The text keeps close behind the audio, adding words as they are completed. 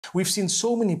We've seen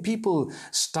so many people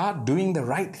start doing the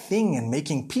right thing and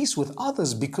making peace with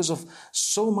others because of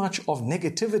so much of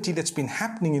negativity that's been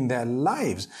happening in their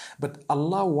lives. But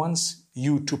Allah wants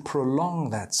you to prolong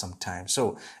that sometimes.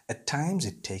 So at times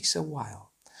it takes a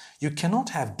while. You cannot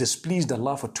have displeased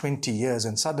Allah for 20 years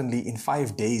and suddenly in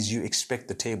 5 days you expect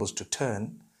the tables to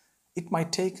turn. It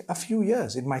might take a few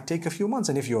years, it might take a few months,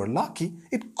 and if you're lucky,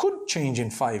 it could change in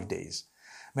 5 days.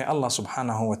 May Allah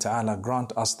subhanahu wa ta'ala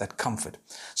grant us that comfort.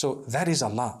 So that is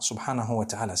Allah subhanahu wa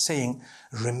ta'ala saying,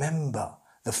 remember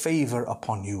the favor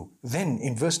upon you. Then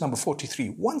in verse number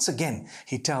 43, once again,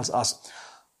 He tells us,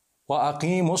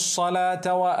 وَأَقِيمُوا الصَّلَاةَ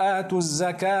وَآتُوا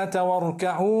الزَّكَاةَ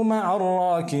وَارْكَعُوا مَعَ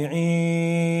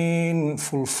الرَّاكِعِينَ.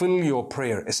 Fulfill your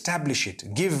prayer, establish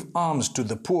it, give alms to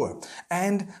the poor,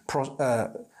 and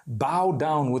bow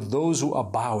down with those who are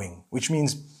bowing, which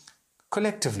means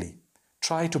collectively,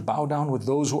 try to bow down with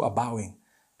those who are bowing.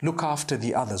 Look after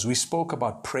the others. We spoke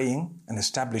about praying and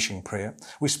establishing prayer.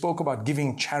 We spoke about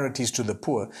giving charities to the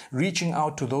poor. Reaching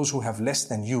out to those who have less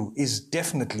than you is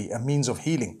definitely a means of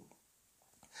healing.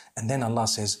 And then Allah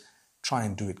says, try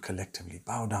and do it collectively.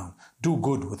 Bow down. Do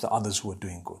good with the others who are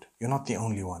doing good. You're not the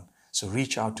only one. So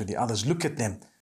reach out to the others. Look at them.